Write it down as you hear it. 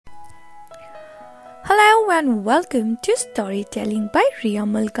and welcome to Storytelling by Ria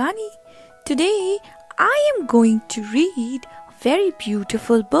Malkani. Today I am going to read a very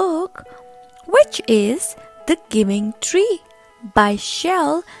beautiful book which is The Giving Tree by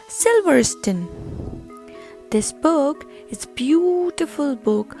Shel Silverstein. This book is a beautiful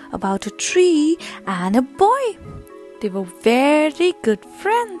book about a tree and a boy. They were very good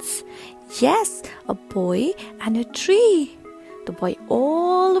friends. Yes, a boy and a tree. The boy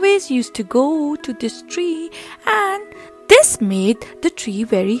always used to go to this tree and this made the tree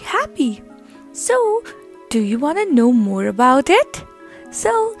very happy. So, do you want to know more about it?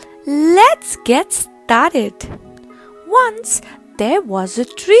 So, let's get started. Once there was a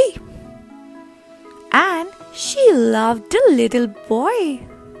tree and she loved a little boy.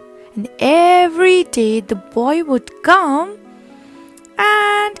 And every day the boy would come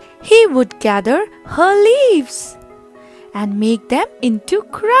and he would gather her leaves and make them into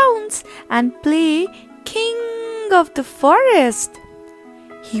crowns and play king of the forest.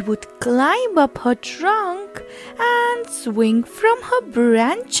 He would climb up her trunk and swing from her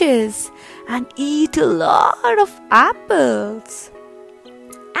branches and eat a lot of apples.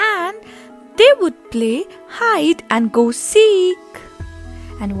 And they would play hide and go seek.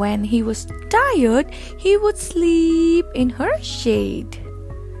 And when he was tired, he would sleep in her shade.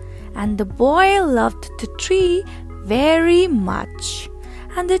 And the boy loved the tree very much,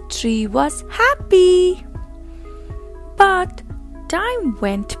 and the tree was happy. But time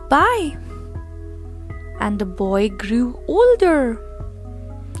went by, and the boy grew older,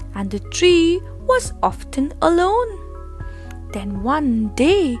 and the tree was often alone. Then one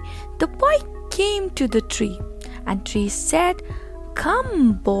day, the boy came to the tree, and tree said,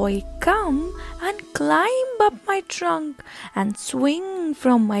 "Come, boy, come and climb up my trunk and swing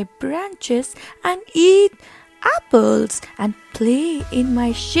from my branches and eat apples and play in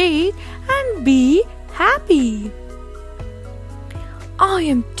my shade and be happy." "I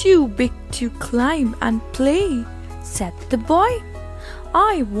am too big to climb and play," said the boy.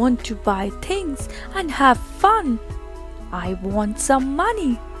 "I want to buy things and have fun. I want some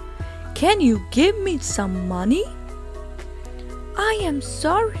money. Can you give me some money?" "I am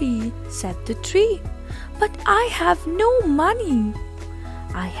sorry," said the tree, "but I have no money.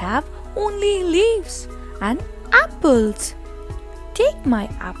 I have only leaves and apples. Take my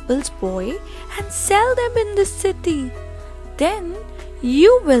apples, boy, and sell them in the city. Then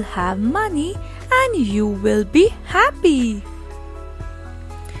you will have money and you will be happy."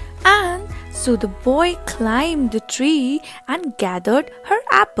 And so the boy climbed the tree and gathered her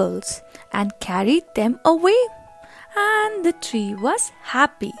apples and carried them away. And the tree was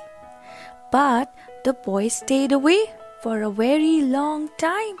happy. But the boy stayed away for a very long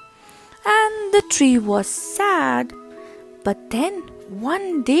time. And the tree was sad. But then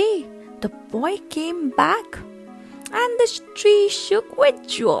one day the boy came back and the tree shook with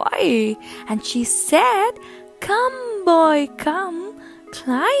joy. And she said, "Come, boy, come,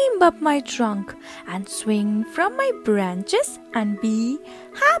 climb up my trunk and swing from my branches and be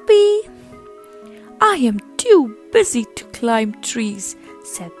happy." "I am too busy to climb trees,"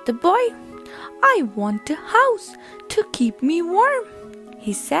 said the boy. "I want a house to keep me warm,"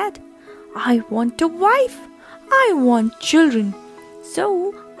 he said. "I want a wife. I want children. So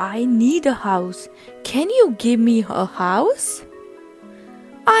I need a house. Can you give me a house?"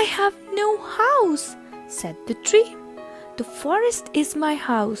 "I have no house," said the tree. "The forest is my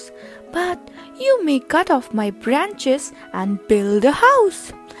house, but you may cut off my branches and build a house.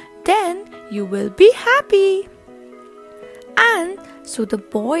 Then you will be happy." And so the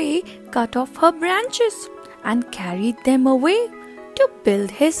boy cut off her branches and carried them away to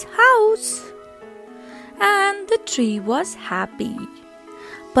build his house. And the tree was happy.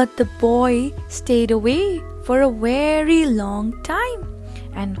 But the boy stayed away for a very long time.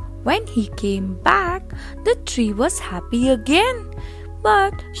 And when he came back, the tree was happy again.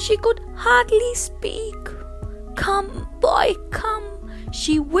 But she could hardly speak. "Come, boy, come,"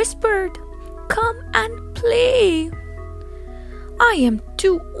 she whispered. "Come and play." "I am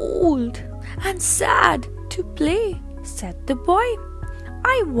too old and sad to play," said the boy.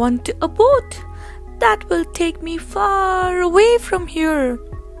 "I want a boat that will take me far away from here.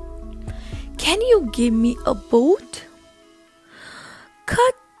 Can you give me a boat?"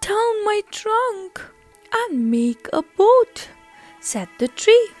 "Cut down my trunk and make a boat," said the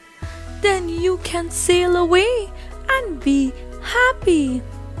tree. "Then you can sail away and be happy."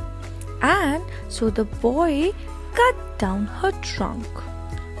 And so the boy cut down her trunk.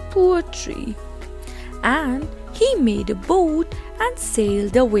 Poor tree. And he made a boat and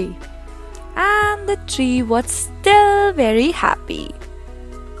sailed away. And the tree was still very happy.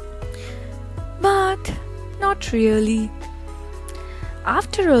 But not really.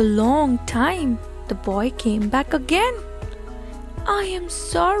 After a long time, the boy came back again. I am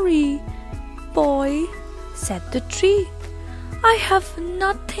sorry, boy, said the tree. I have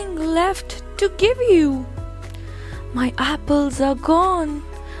nothing left to give you. My apples are gone.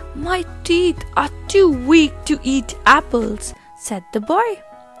 My teeth are too weak to eat apples, said the boy.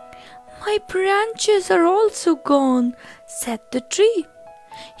 My branches are also gone, said the tree.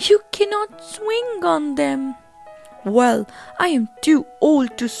 You cannot swing on them. Well, I am too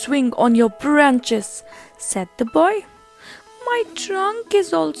old to swing on your branches, said the boy. My trunk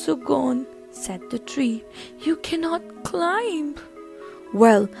is also gone, said the tree. You cannot climb.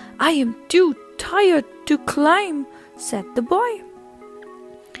 Well, I am too tired to climb, said the boy.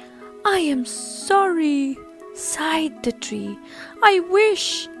 I am sorry, sighed the tree. I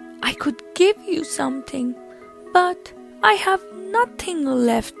wish I could give you something, but I have nothing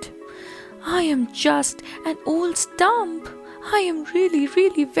left. I am just an old stump. I am really,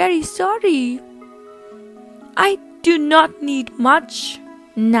 really very sorry. I do not need much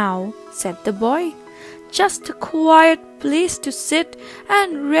now, said the boy. Just a quiet place to sit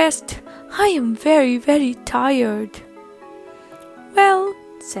and rest. I am very, very tired. Well,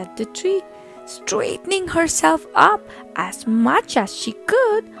 said the tree, straightening herself up as much as she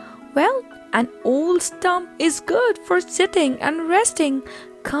could. Well, an old stump is good for sitting and resting.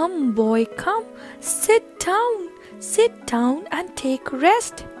 Come, boy, come, sit down and take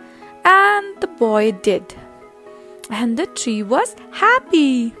rest. And the boy did. And the tree was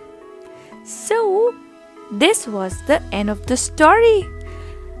happy. So, this was the end of the story.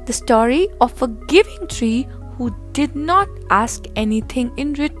 The story of a giving tree who did not ask anything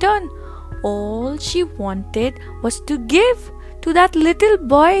in return. All she wanted was to give to that little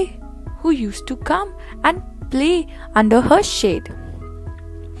boy who used to come and play under her shade.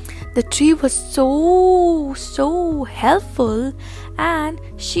 The tree was so helpful, and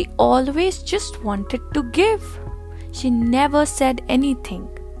she always just wanted to give. She never said anything.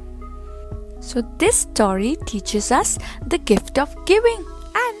 So this story teaches us the gift of giving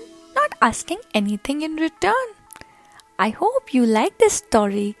and not asking anything in return. I hope you like this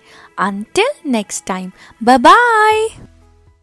story. Until next time, bye-bye.